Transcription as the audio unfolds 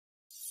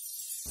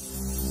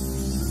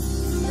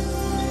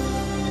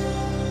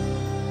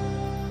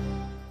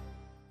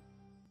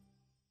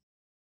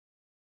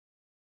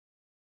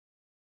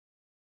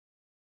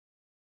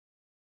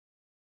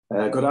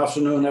Good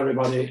afternoon,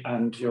 everybody,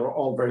 and you're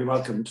all very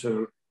welcome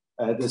to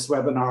this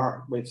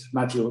webinar with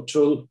Matthew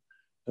O'Toole,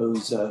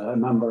 who's a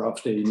member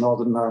of the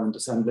Northern Ireland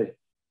Assembly,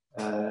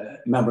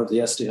 member of the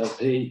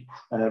SDLP,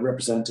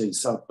 representing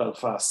South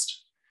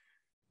Belfast.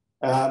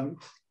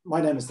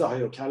 My name is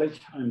Dahi O'Kelly.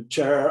 I'm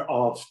chair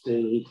of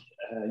the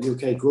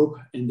UK group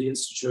in the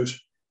Institute,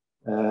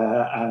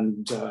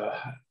 and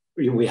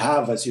we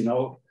have, as you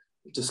know,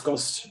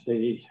 discussed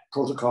the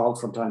protocol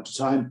from time to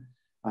time.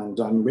 And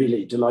I'm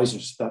really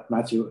delighted that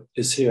Matthew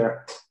is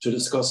here to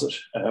discuss it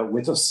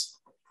with us.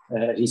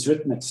 He's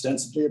written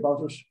extensively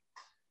about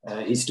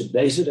it. He's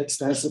debated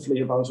extensively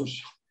about it.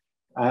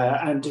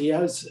 And he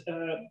has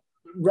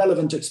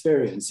relevant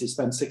experience. He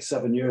spent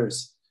 6-7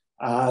 years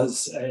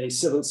as a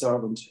civil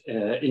servant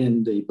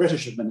in the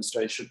British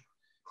administration,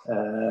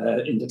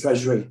 in the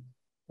Treasury,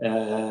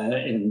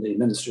 in the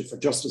Ministry for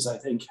Justice, I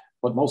think,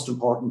 but most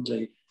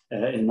importantly,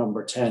 in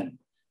Number 10,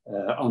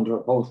 under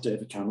both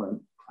David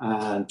Cameron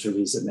and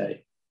Theresa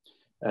May.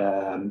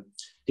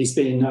 He's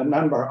been a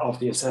member of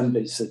the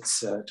Assembly since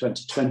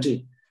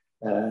 2020,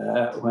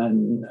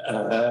 when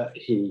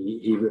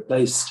he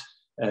replaced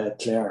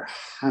Claire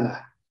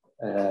Hanna,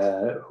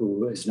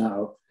 who is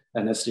now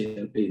an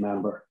SDLP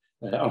member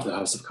of the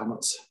House of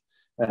Commons.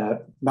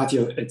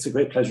 Matthew, it's a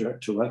great pleasure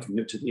to welcome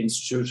you to the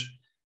Institute.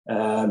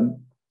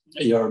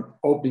 Your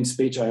opening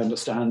speech, I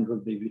understand, will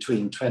be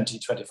between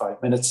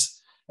 20-25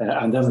 minutes,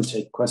 and then we'll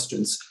take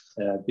questions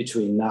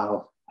between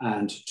now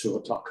and 2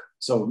 o'clock.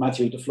 So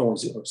Matthew, the floor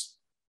is yours.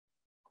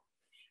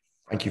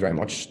 Thank you very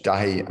much,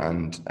 Dahi,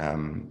 and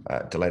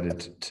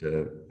delighted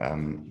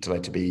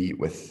to be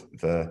with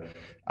the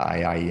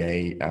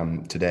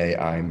IIEA today.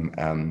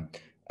 I'm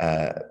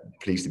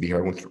pleased to be here.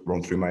 I won't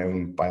run through my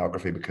own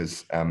biography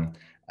because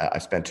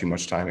I've spent too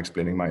much time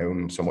explaining my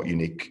own somewhat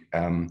unique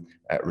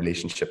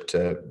relationship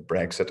to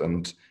Brexit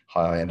and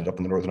how I ended up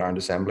in the Northern Ireland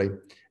Assembly.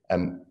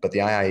 But the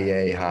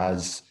IIEA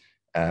has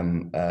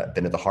been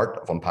at the heart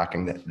of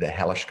unpacking the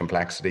hellish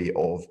complexity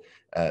of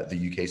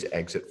the UK's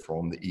exit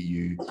from the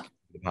EU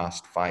the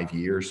past 5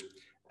 years.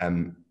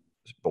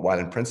 But while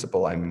in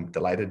principle I'm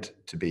delighted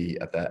to be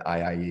at the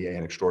IIEA,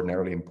 an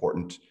extraordinarily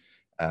important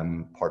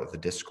part of the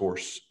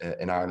discourse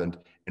in Ireland,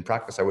 in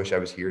practice I wish I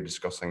was here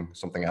discussing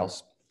something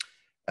else.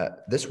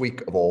 This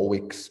week of all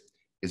weeks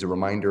is a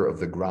reminder of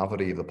the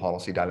gravity of the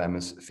policy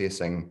dilemmas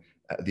facing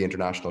the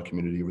international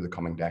community over the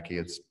coming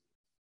decades.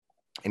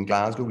 In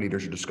Glasgow,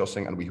 leaders are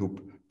discussing, and we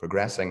hope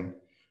progressing,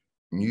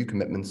 new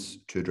commitments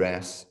to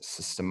address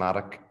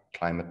systematic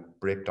climate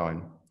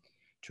breakdown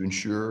to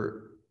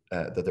ensure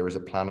that there is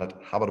a planet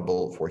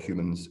habitable for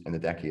humans in the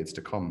decades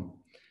to come.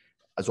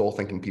 As all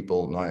thinking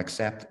people now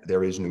accept,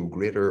 there is no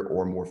greater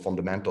or more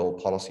fundamental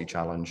policy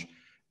challenge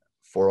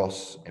for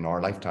us in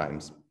our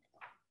lifetimes.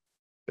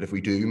 But if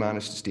we do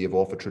manage to stave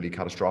off a truly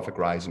catastrophic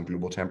rise in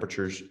global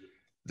temperatures,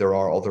 there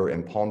are other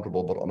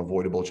imponderable but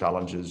unavoidable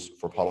challenges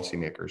for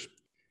policymakers.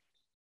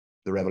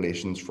 The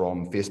revelations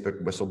from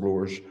Facebook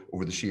whistleblowers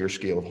over the sheer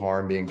scale of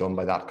harm being done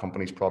by that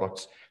company's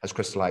products has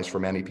crystallized for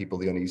many people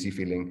the uneasy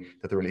feeling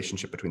that the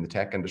relationship between the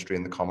tech industry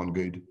and the common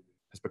good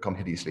has become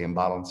hideously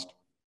imbalanced.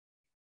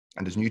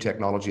 And as new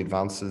technology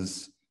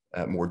advances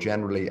more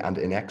generally and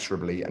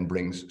inexorably and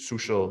brings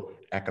social,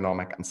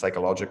 economic and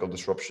psychological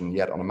disruption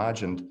yet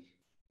unimagined,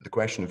 the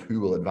question of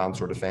who will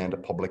advance or defend a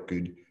public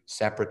good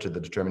separate to the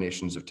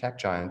determinations of tech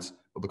giants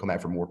will become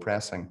ever more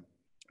pressing.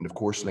 And of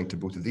course, linked to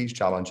both of these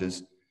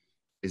challenges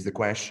is the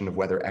question of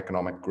whether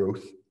economic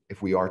growth,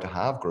 if we are to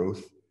have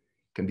growth,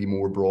 can be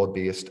more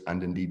broad-based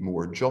and indeed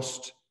more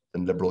just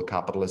than liberal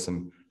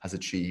capitalism has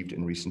achieved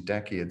in recent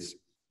decades.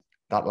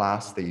 That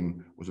last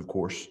theme was, of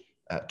course,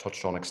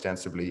 touched on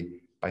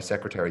extensively by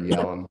Secretary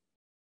Yellen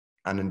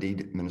and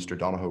indeed Minister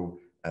Donohoe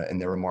in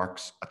their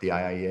remarks at the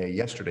IIEA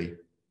yesterday.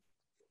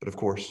 But of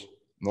course,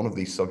 none of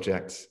these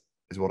subjects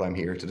is what I'm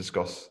here to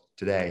discuss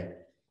today.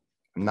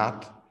 And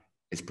that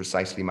is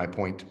precisely my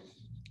point.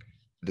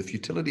 The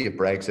futility of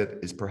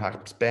Brexit is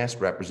perhaps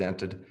best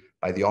represented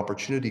by the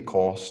opportunity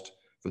cost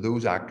for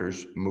those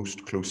actors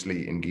most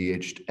closely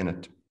engaged in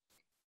it.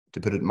 To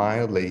put it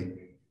mildly,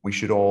 we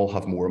should all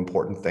have more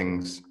important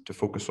things to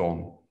focus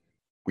on.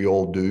 We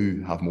all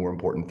do have more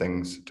important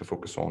things to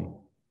focus on.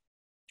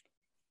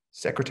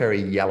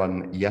 Secretary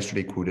Yellen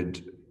yesterday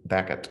quoted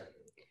Beckett,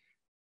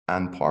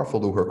 and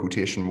powerful though her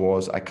quotation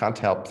was, I can't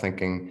help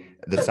thinking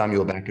that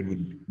Samuel Beckett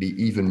would be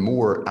even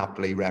more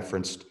aptly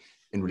referenced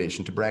in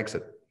relation to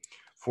Brexit.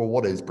 For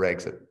what is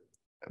Brexit?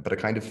 But a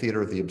kind of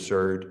theatre of the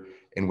absurd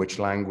in which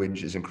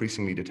language is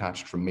increasingly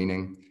detached from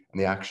meaning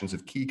and the actions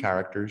of key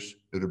characters,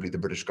 notably the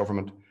British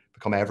government,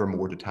 become ever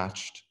more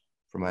detached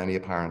from any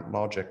apparent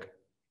logic.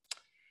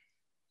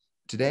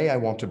 Today, I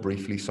want to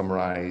briefly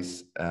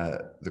summarise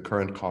the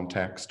current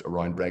context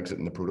around Brexit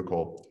and the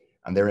protocol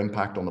and their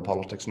impact on the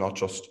politics, not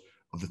just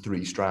of the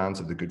 3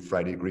 strands of the Good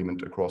Friday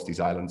Agreement across these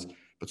islands,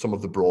 but some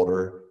of the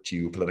broader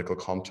geopolitical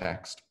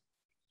context.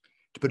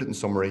 To put it in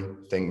summary,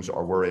 things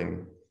are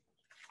worrying.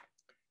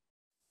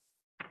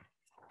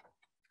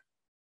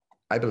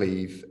 I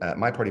believe,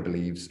 my party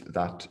believes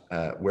that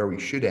where we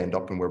should end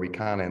up and where we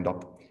can end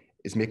up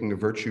is making a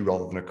virtue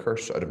rather than a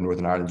curse out of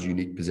Northern Ireland's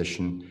unique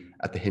position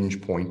at the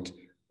hinge point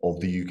of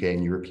the UK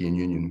and European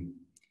Union.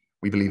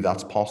 We believe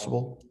that's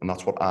possible, and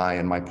that's what I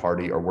and my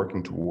party are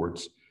working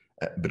towards.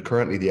 But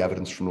currently the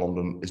evidence from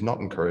London is not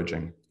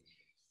encouraging.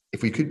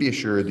 If we could be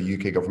assured the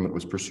UK government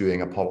was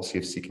pursuing a policy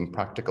of seeking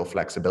practical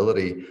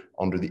flexibility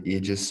under the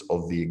aegis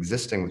of the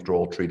existing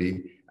withdrawal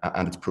treaty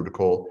and its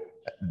protocol,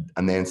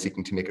 and then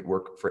seeking to make it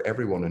work for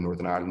everyone in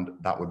Northern Ireland,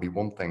 that would be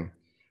one thing.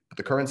 But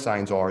the current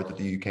signs are that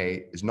the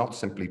UK is not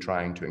simply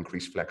trying to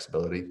increase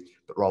flexibility,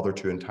 but rather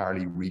to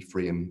entirely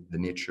reframe the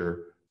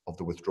nature of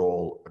the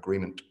withdrawal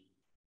agreement.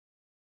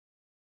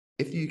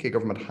 If the UK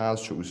government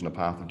has chosen a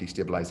path of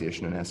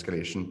destabilisation and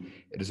escalation,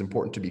 it is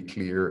important to be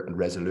clear and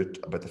resolute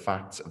about the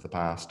facts of the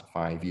past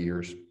 5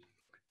 years,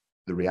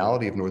 the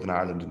reality of Northern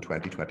Ireland in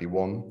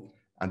 2021,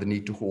 and the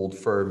need to hold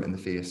firm in the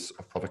face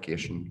of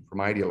provocation from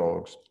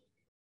ideologues.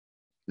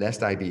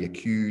 Lest I be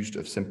accused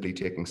of simply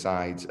taking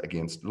sides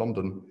against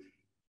London,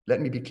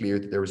 let me be clear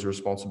that there is a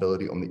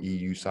responsibility on the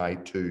EU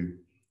side too,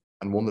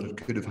 and one that it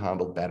could have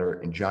handled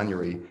better in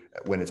January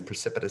when its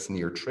precipitous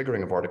near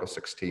triggering of Article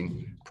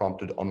 16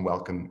 prompted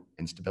unwelcome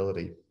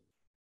instability.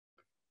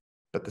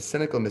 But the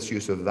cynical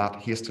misuse of that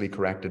hastily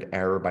corrected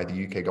error by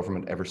the UK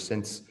government ever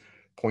since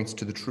points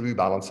to the true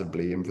balance of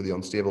blame for the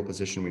unstable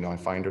position we now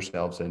find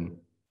ourselves in.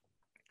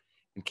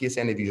 In case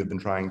any of you have been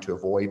trying to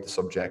avoid the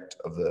subject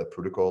of the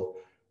protocol,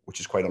 which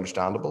is quite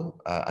understandable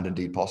and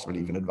indeed possibly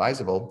even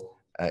advisable,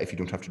 if you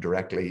don't have to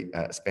directly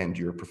spend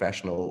your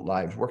professional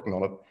lives working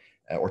on it,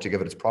 or to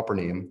give it its proper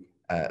name,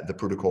 the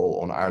Protocol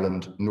on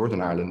Ireland,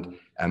 Northern Ireland,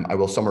 I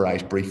will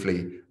summarise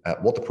briefly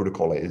what the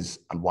protocol is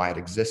and why it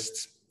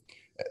exists.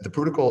 The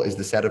protocol is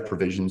the set of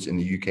provisions in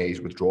the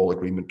UK's withdrawal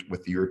agreement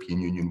with the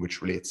European Union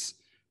which relates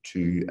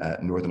to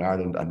Northern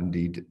Ireland and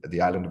indeed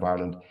the island of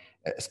Ireland.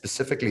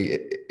 Specifically,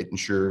 it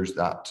ensures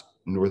that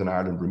Northern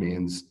Ireland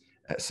remains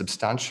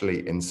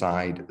substantially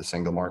inside the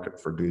single market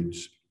for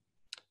goods.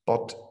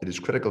 But it is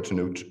critical to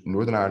note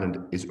Northern Ireland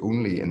is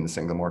only in the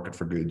single market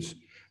for goods,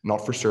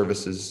 not for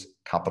services,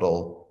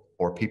 capital,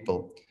 or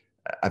people.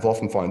 I've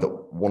often found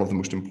that one of the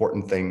most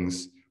important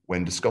things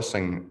when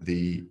discussing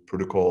the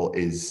protocol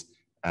is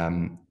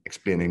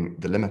explaining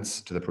the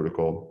limits to the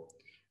protocol.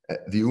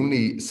 The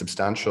only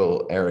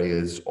substantial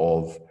areas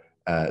of,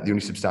 the only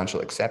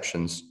substantial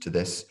exceptions to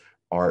this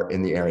are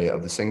in the area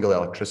of the single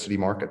electricity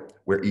market,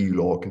 where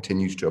EU law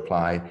continues to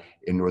apply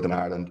in Northern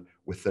Ireland,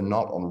 with the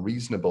not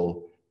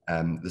unreasonable,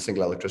 the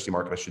single electricity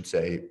market, I should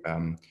say,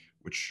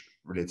 which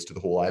relates to the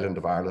whole island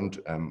of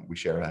Ireland. We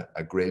share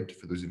a grid,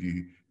 for those of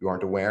you who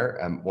aren't aware.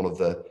 One of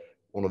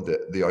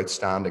the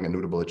outstanding and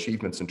notable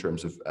achievements in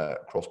terms of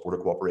cross-border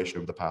cooperation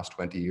over the past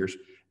 20 years.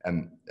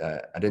 And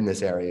in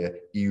this area,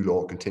 EU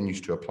law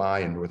continues to apply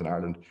in Northern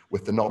Ireland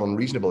with the not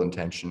unreasonable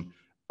intention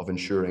of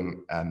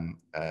ensuring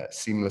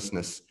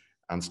seamlessness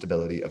and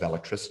stability of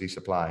electricity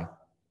supply.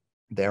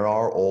 There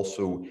are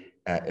also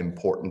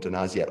important and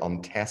as yet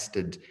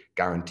untested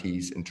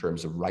guarantees in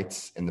terms of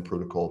rights in the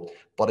protocol,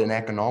 but in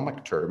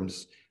economic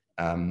terms,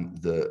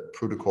 the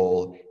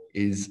protocol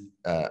is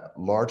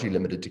largely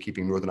limited to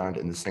keeping Northern Ireland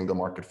in the single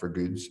market for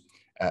goods,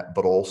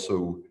 but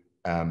also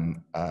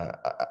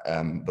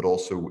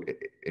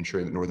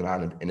ensuring that Northern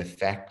Ireland in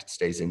effect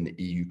stays in the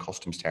EU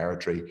customs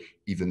territory,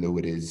 even though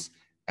it is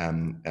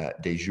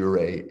de jure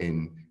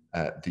in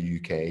the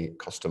UK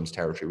customs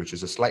territory, which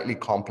is a slightly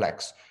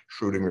complex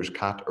Schrodinger's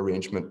cat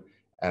arrangement.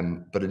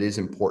 But it is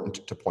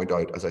important to point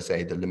out, as I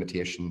say, the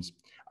limitations.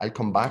 I'll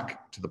come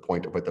back to the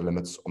point about the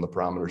limits on the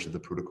parameters of the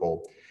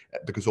protocol,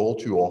 because all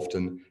too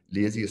often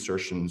lazy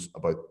assertions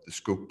about the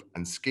scope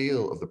and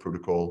scale of the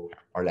protocol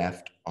are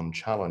left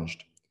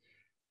unchallenged.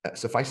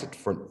 Suffice it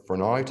for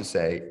now to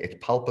say,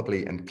 it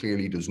palpably and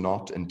clearly does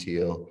not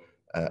entail,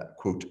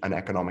 quote, an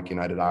economic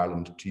united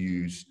Ireland, to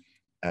use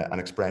an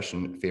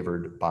expression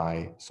favoured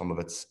by some of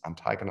its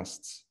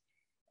antagonists.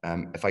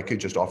 If I could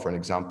just offer an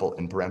example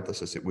in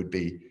parenthesis, it would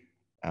be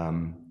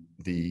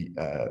the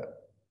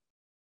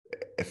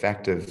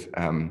effective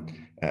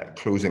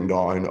closing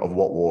down of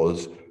what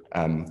was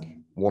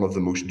one of the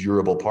most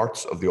durable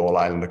parts of the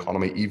all-island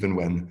economy, even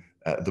when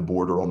the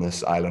border on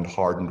this island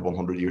hardened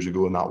 100 years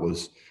ago, and that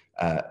was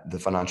the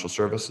financial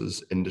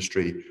services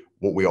industry.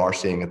 What we are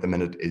seeing at the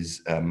minute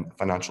is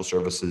financial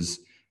services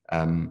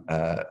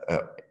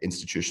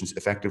institutions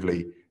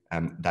effectively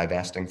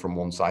divesting from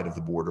one side of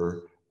the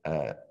border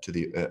to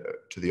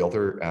the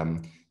other.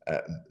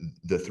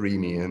 The three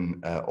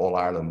main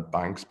all-Ireland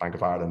banks, Bank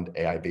of Ireland,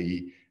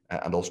 AIB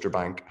and Ulster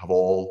Bank, have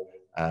all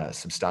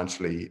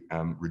substantially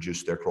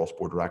reduced their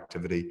cross-border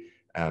activity.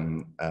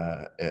 And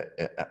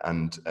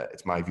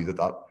it's my view that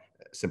that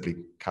simply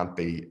can't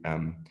be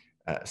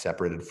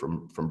separated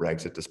from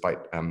Brexit, despite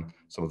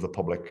some of the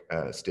public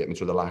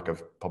statements or the lack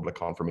of public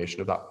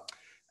confirmation of that.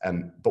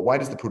 But why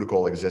does the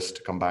protocol exist?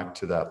 To come back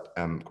to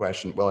that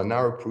question, well, in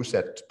narrow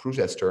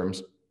process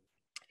terms,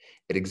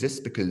 it exists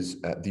because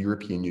the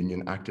European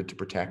Union acted to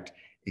protect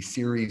a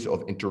series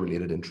of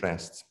interrelated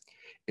interests,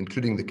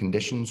 including the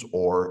conditions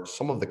or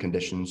some of the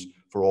conditions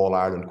for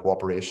all-Ireland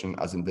cooperation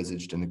as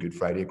envisaged in the Good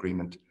Friday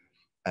Agreement.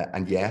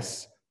 And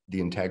yes,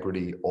 the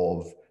integrity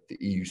of the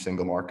EU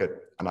single market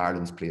and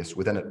Ireland's place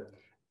within it.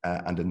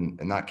 And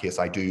in that case,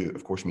 I do,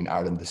 of course, mean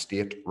Ireland the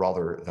state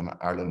rather than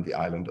Ireland the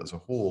island as a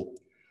whole.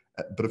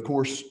 But of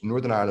course,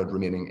 Northern Ireland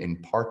remaining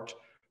in parts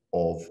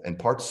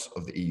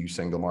of the EU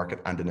single market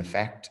and in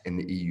effect in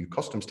the EU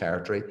customs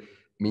territory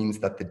means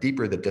that the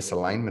deeper the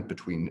disalignment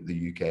between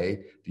the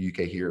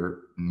UK here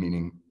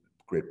meaning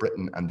Great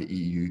Britain and the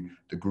EU,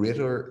 the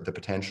greater the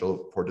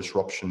potential for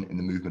disruption in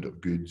the movement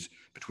of goods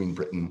between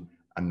Britain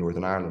and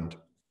Northern Ireland.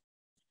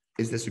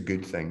 Is this a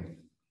good thing?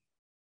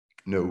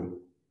 No.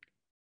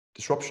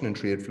 Disruption in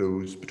trade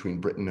flows between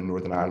Britain and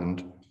Northern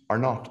Ireland are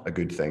not a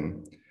good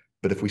thing.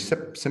 But if we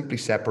simply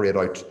separate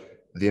out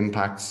the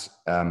impacts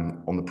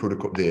on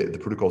the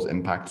protocol's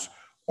impacts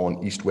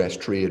on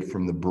East-West trade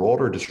from the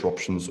broader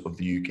disruptions of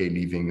the UK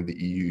leaving the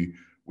EU,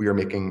 we are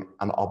making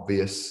an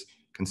obvious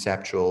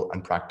conceptual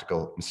and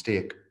practical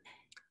mistake.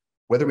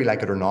 Whether we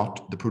like it or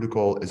not, the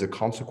protocol is a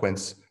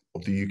consequence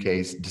of the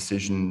UK's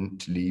decision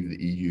to leave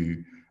the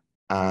EU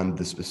and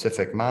the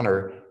specific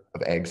manner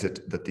of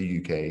exit that the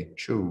UK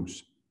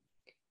chose.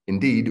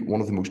 Indeed,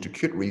 one of the most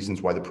acute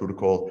reasons why the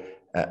protocol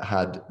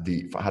had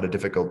a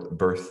difficult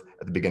birth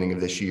at the beginning of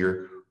this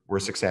year were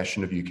a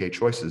succession of UK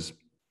choices.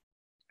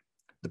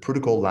 The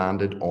protocol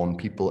landed on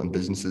people and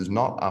businesses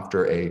not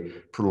after a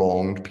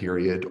prolonged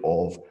period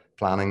of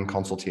planning,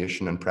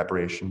 consultation and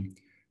preparation,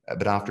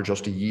 but after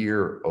just a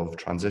year of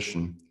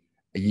transition,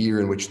 a year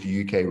in which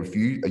the UK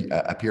refused,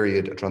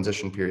 a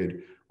transition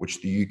period,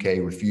 which the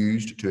UK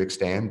refused to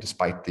extend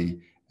despite the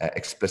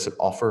explicit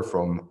offer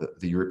from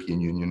the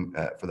European Union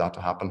for that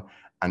to happen,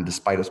 and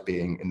despite us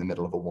being in the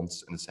middle of a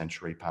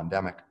once-in-a-century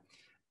pandemic.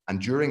 And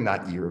during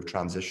that year of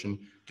transition,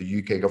 the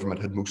UK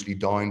government had mostly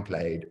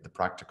downplayed the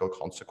practical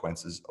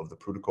consequences of the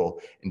protocol.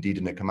 Indeed,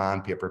 in a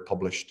command paper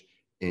published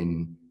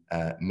in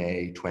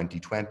May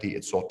 2020,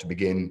 it sought to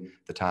begin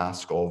the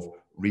task of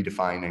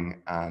redefining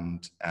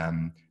and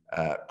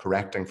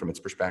correcting from its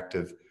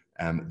perspective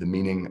the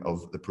meaning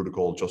of the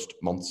protocol just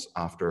months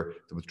after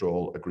the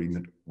withdrawal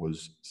agreement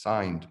was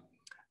signed.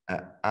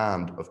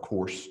 And of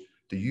course,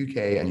 the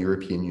UK and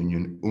European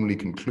Union only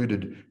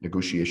concluded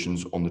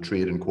negotiations on the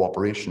Trade and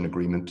Cooperation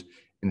Agreement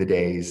in the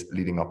days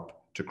leading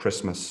up to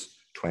Christmas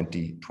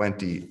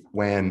 2020,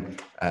 when,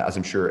 as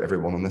I'm sure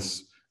everyone on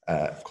this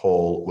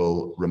call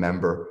will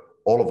remember,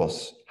 all of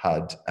us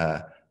had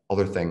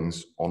other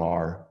things on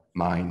our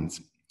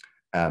minds.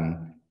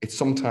 It's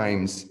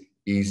sometimes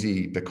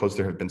easy, because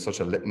there have been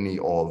such a litany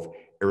of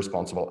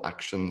irresponsible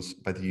actions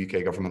by the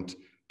UK government,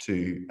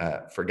 to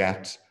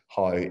forget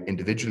how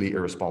individually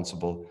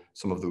irresponsible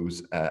some of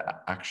those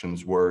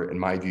actions were. In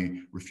my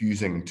view,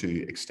 refusing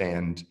to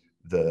extend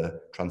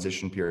the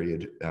transition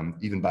period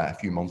even by a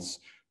few months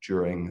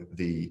during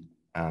the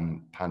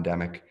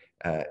pandemic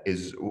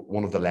is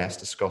one of the less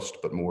discussed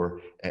but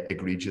more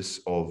egregious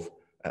of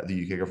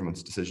the UK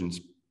government's decisions.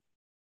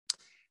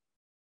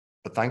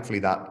 But thankfully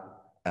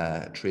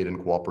that Trade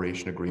and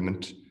Cooperation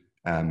Agreement,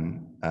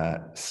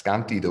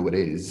 scanty though it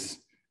is,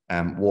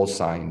 was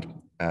signed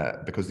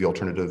because the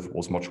alternative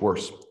was much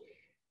worse.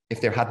 If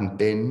there hadn't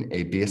been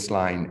a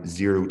baseline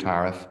zero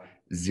tariff,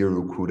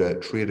 zero quota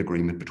trade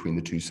agreement between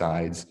the two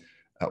sides,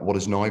 what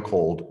is now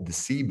called the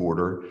sea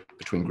border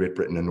between Great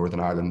Britain and Northern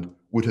Ireland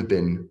would have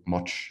been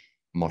much,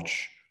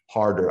 much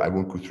harder. I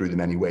won't go through the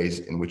many ways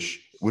in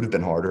which it would have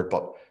been harder,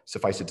 but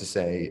suffice it to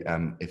say,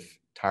 if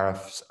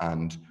tariffs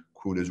and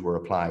quotas were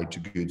applied to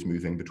goods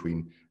moving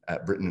between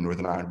Britain and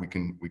Northern Ireland, we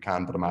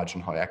can but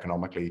imagine how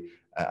economically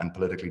and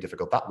politically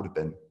difficult that would have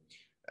been.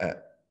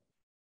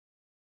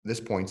 This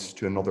points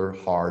to another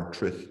hard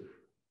truth.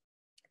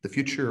 The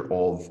future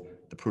of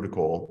the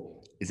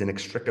protocol is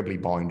inextricably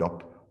bound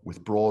up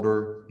with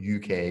broader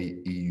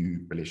UK-EU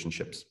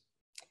relationships.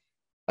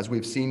 As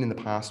we've seen in the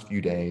past few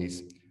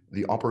days,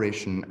 the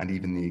operation and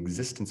even the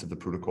existence of the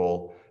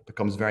protocol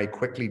becomes very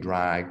quickly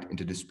dragged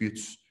into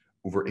disputes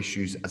over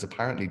issues as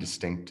apparently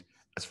distinct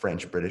as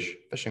French-British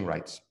fishing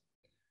rights.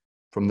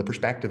 From the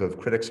perspective of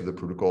critics of the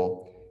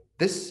protocol,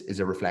 this is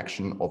a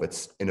reflection of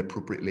its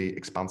inappropriately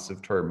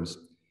expansive terms.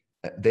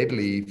 They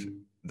believe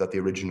that the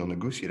original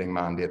negotiating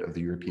mandate of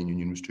the European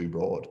Union was too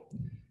broad.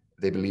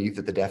 They believe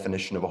that the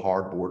definition of a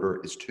hard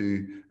border is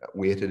too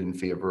weighted in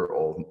favour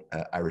of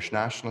Irish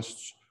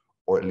nationalists,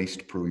 or at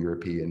least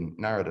pro-European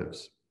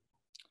narratives.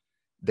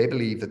 They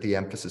believe that the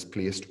emphasis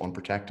placed on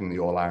protecting the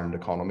all-Ireland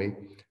economy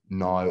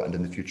now and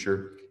in the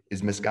future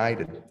is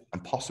misguided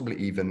and possibly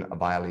even a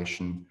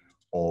violation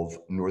of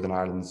Northern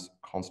Ireland's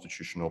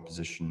constitutional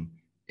position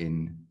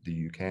in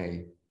the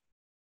UK.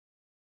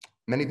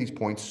 Many of these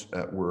points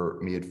were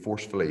made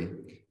forcefully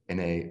in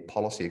a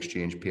policy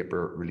exchange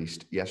paper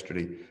released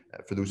yesterday.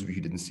 For those of you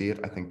who didn't see it,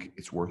 I think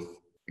it's worth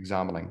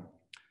examining.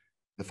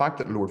 The fact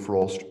that Lord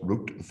Frost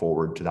wrote the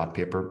foreword to that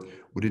paper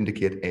would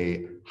indicate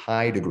a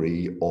high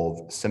degree of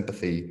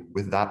sympathy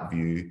with that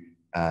view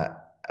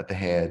at the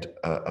head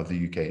of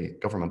the UK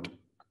government.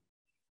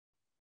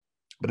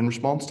 But in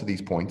response to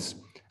these points,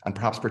 and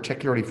perhaps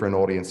particularly for an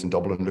audience in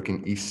Dublin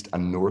looking east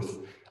and north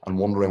and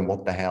wondering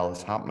what the hell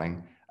is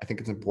happening, I think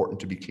it's important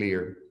to be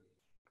clear.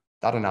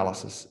 That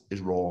analysis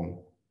is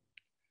wrong.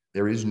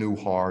 There is no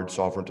hard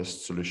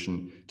sovereigntist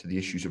solution to the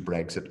issues of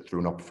Brexit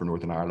thrown up for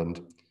Northern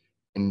Ireland.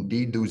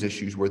 Indeed, those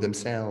issues were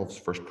themselves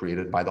first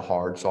created by the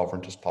hard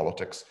sovereigntist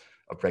politics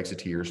of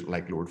Brexiteers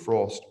like Lord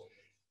Frost.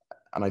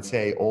 And I'd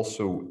say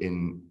also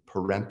in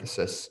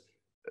parenthesis,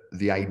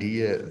 the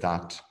idea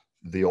that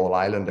the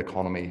all-island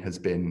economy has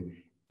been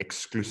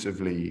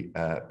exclusively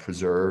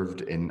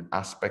preserved in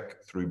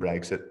aspect through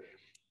Brexit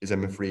is,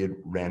 I'm afraid,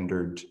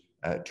 rendered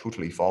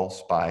totally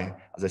false by,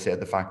 as I said,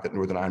 the fact that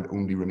Northern Ireland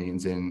only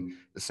remains in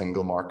the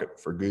single market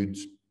for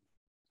goods.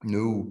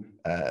 No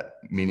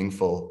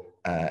meaningful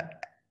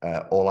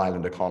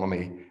all-island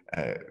economy.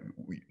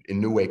 In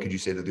no way could you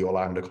say that the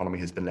all-island economy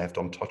has been left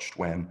untouched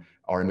when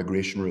our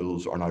immigration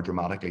rules are now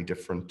dramatically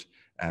different,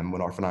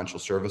 when our financial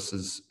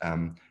services,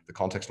 the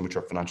context in which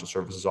our financial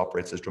services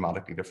operates is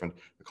dramatically different,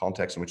 the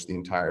context in which the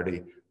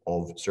entirety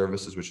of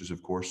services, which is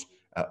of course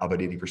about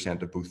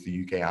 80% of both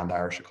the UK and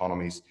Irish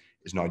economies,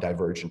 is now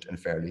divergent in a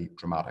fairly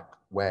dramatic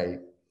way.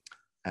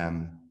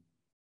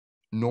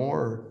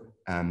 Nor,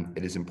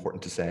 it is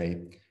important to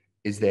say,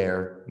 is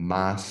there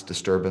mass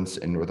disturbance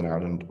in Northern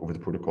Ireland over the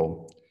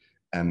protocol?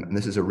 And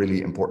this is a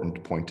really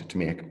important point to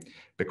make,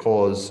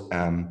 because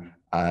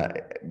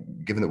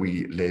given that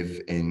we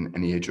live in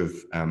an age of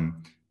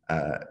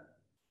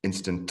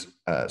instant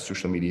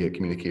social media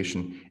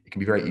communication, it can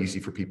be very easy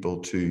for people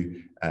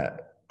to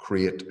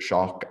create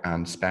shock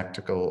and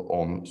spectacle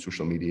on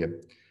social media.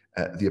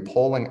 The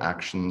appalling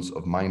actions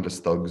of mindless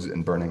thugs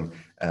in burning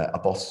a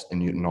bus in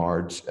Newton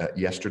Ards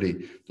yesterday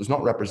does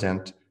not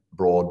represent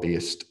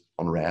broad-based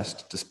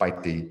unrest,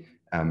 despite the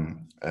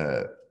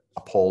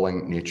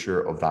appalling nature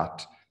of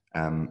that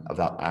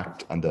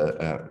act and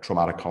the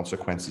traumatic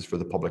consequences for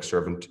the public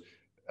servant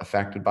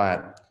affected by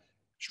it.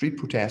 Street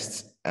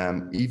protests,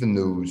 even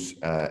those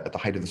at the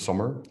height of the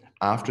summer,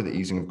 after the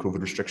easing of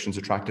COVID restrictions,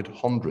 attracted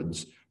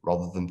hundreds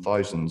rather than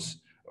thousands,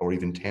 or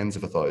even tens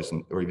of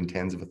thousands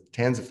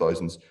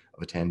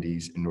of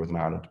attendees in Northern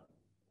Ireland.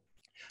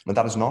 Now,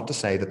 that is not to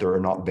say that there are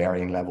not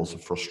varying levels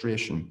of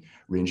frustration,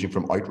 ranging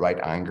from outright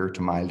anger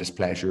to mild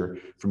displeasure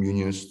from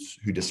unionists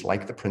who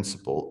dislike the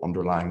principle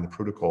underlying the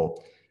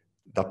protocol.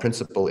 That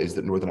principle is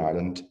that Northern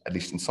Ireland, at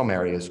least in some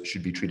areas,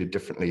 should be treated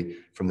differently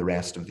from the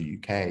rest of the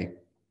UK.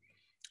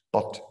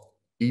 But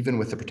even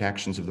with the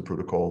protections of the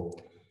protocol,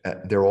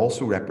 there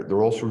also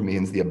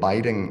remains the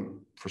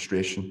abiding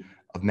frustration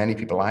of many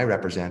people I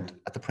represent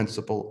at the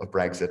principle of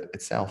Brexit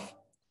itself.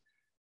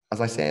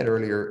 As I said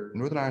earlier,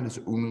 Northern Ireland is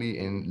only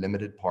in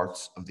limited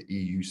parts of the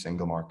EU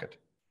single market.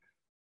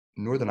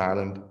 Northern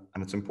Ireland,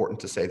 and it's important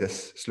to say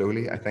this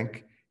slowly, I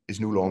think, is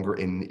no longer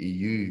in the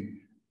EU,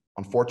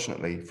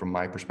 unfortunately, from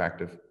my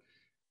perspective,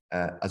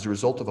 as a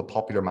result of a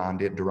popular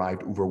mandate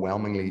derived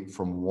overwhelmingly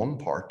from one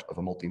part of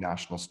a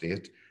multinational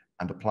state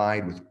and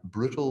applied with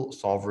brutal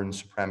sovereign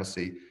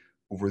supremacy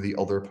over the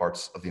other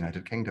parts of the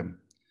United Kingdom.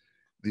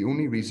 The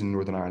only reason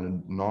Northern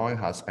Ireland now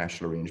has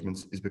special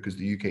arrangements is because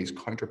the UK's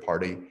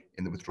counterparty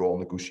in the withdrawal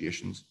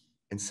negotiations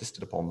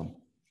insisted upon them.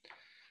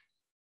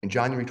 In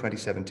January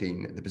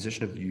 2017, the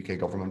position of the UK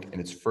government in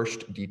its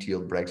first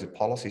detailed Brexit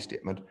policy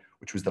statement,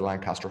 which was the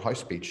Lancaster House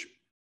speech,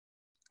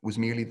 was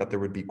merely that there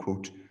would be,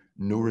 quote,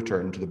 no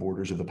return to the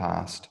borders of the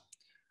past,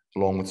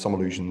 along with some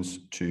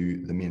allusions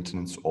to the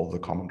maintenance of the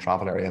common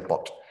travel area.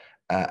 But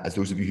as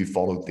those of you who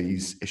followed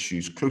these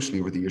issues closely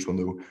over the years will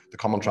know, the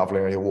common travel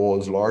area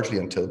was largely,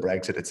 until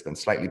Brexit, it's been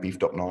slightly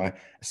beefed up now, a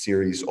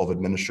series of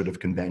administrative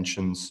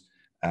conventions,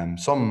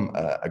 some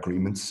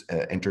agreements,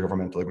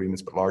 intergovernmental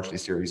agreements, but largely a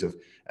series of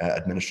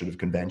administrative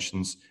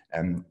conventions,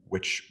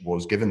 which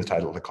was given the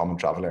title of the common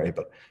travel area,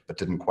 but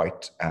did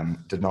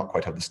not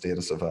quite have the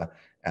status of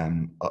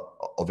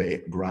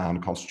a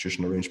grand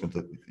constitutional arrangement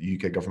that the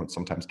UK government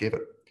sometimes gave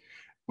it.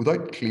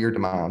 Without clear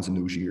demands in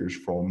those years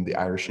from the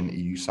Irish and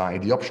EU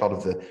side, the upshot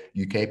of the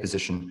UK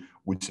position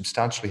would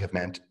substantially have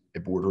meant a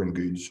border and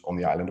goods on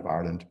the island of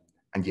Ireland.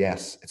 And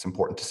yes, it's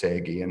important to say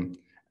again,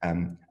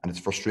 and it's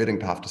frustrating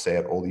to have to say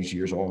it all these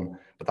years on,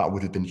 but that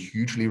would have been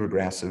hugely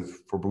regressive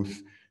for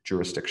both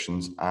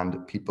jurisdictions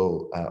and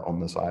people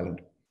on this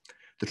island.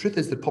 The truth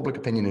is that public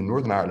opinion in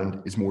Northern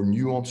Ireland is more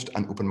nuanced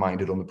and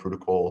open-minded on the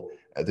protocol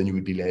than you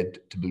would be led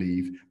to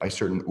believe by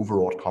certain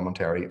overwrought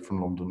commentary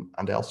from London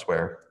and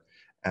elsewhere.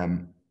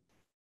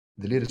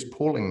 The latest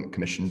polling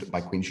commissioned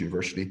by Queen's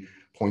University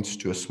points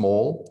to a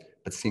small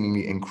but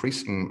seemingly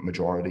increasing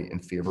majority in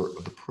favour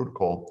of the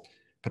protocol.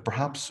 But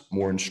perhaps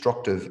more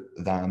instructive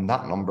than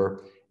that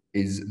number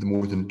is the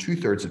more than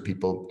 2/3 of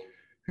people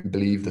who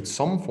believe that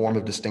some form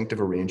of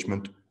distinctive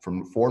arrangement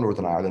for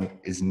Northern Ireland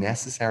is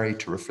necessary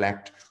to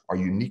reflect our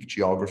unique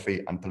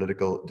geography and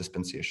political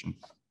dispensation.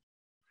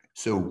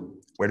 So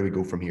where do we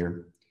go from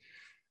here?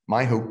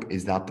 My hope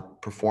is that the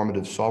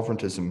performative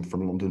sovereigntism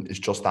from London is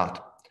just that,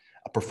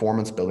 a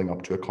performance building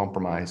up to a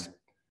compromise.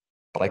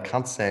 But I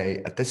can't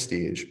say at this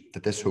stage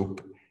that this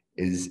hope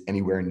is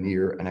anywhere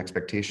near an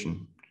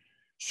expectation.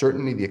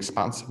 Certainly the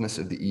expansiveness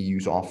of the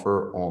EU's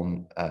offer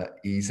on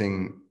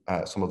easing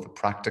some of the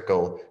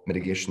practical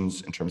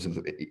mitigations in terms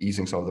of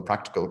easing some of the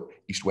practical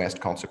east-west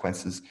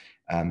consequences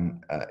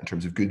in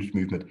terms of goods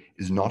movement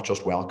is not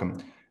just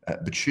welcome,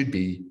 but should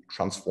be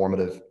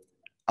transformative.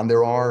 And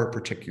there are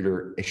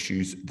particular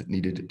issues that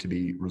needed to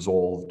be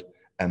resolved.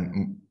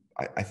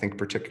 I think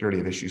particularly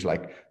of issues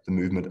like the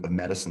movement of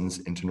medicines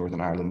into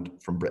Northern Ireland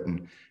from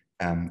Britain.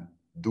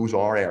 Those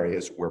are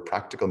areas where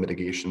practical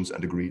mitigations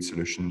and agreed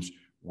solutions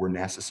were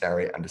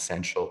necessary and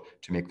essential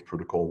to make the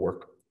protocol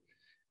work.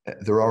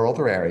 There are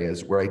other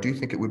areas where I do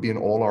think it would be in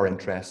all our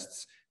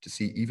interests to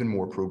see even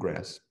more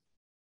progress.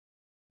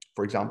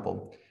 For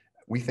example,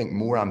 we think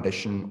more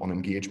ambition on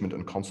engagement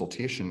and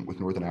consultation with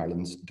Northern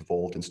Ireland's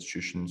devolved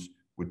institutions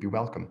would be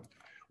welcome.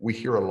 We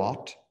hear a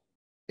lot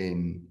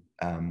in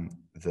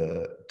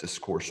the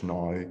discourse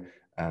now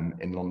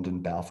in London,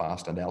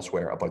 Belfast and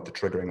elsewhere about the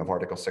triggering of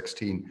Article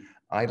 16.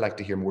 I'd like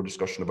to hear more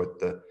discussion about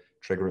the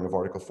triggering of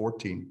Article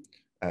 14,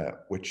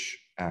 which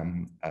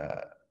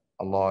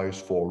allows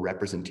for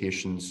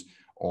representations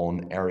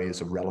on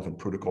areas of relevant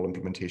protocol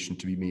implementation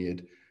to be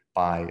made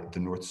by the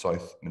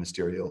North-South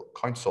Ministerial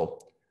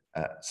Council.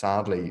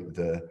 Sadly,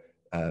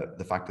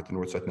 the fact that the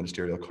North-South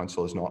Ministerial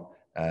Council is not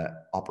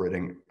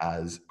operating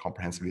as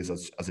comprehensively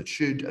as it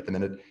should at the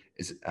minute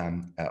is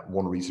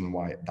one reason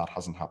why that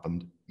hasn't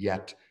happened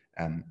yet.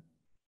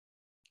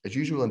 As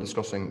usual in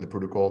discussing the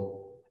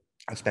protocol,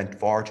 I've spent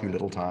far too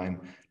little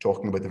time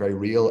talking about the very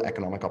real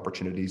economic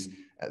opportunities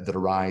that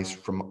arise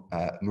from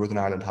Northern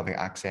Ireland having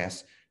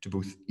access to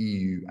both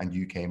EU and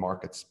UK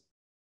markets.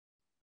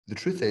 The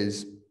truth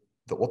is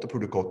that what the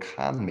protocol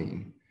can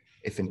mean,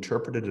 if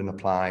interpreted and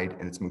applied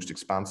in its most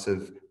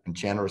expansive and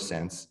generous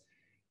sense,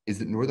 is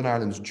that Northern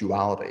Ireland's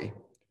duality,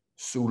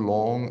 so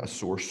long a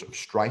source of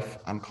strife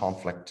and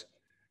conflict,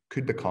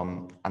 could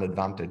become an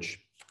advantage.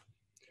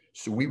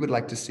 So we would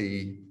like to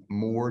see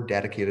more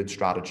dedicated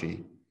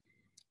strategy,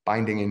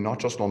 binding in not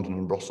just London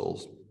and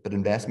Brussels, but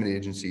investment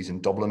agencies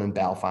in Dublin and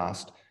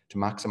Belfast to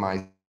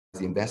maximise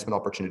the investment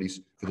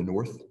opportunities for the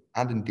North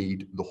and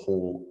indeed the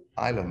whole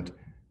island.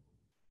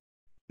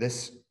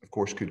 This, of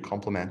course, could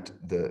complement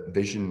the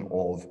vision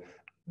of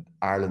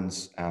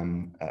Ireland's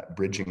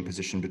bridging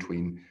position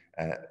between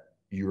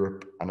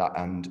Europe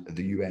and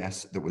the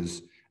US that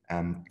was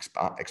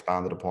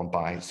expanded upon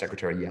by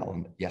Secretary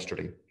Yellen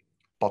yesterday.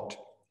 But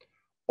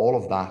all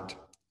of that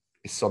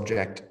is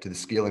subject to the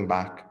scaling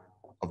back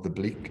of the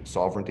bleak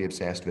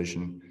sovereignty-obsessed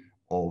vision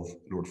of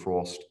Lord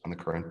Frost and the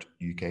current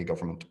UK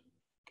government.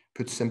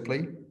 Put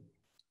simply,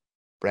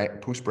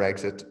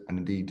 post-Brexit, and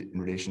indeed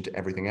in relation to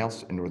everything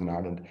else in Northern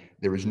Ireland,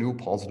 there is no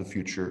positive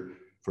future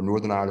for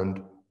Northern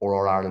Ireland or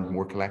our island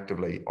more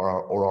collectively,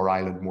 or our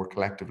island more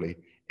collectively,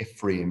 if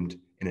framed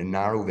in a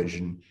narrow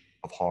vision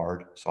of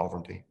hard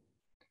sovereignty.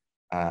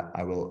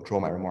 I will draw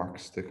my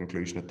remarks to the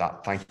conclusion at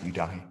that. Thank you,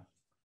 Dahi.